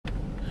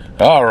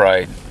All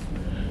right.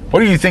 What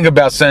do you think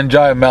about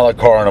Sanjaya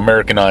Malakar on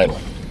American Idol?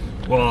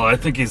 Well, I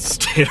think he's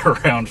stayed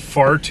around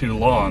far too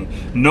long.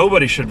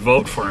 Nobody should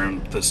vote for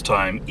him this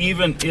time,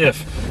 even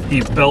if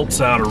he belts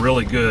out a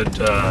really good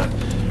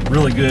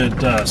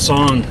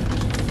song.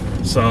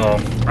 So,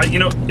 I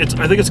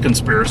think it's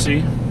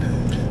conspiracy.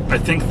 I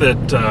think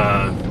that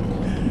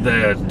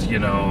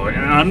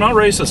and I'm not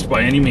racist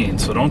by any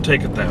means, so don't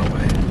take it that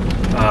way.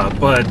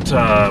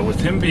 But with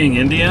him being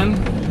Indian,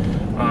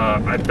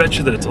 I bet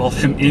you that it's all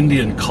them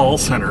Indian call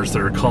centers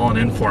that are calling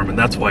in for him, and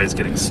that's why he's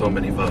getting so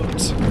many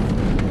votes.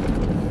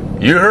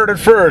 You heard it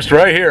first,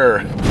 right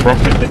here.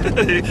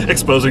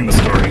 Exposing the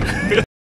story.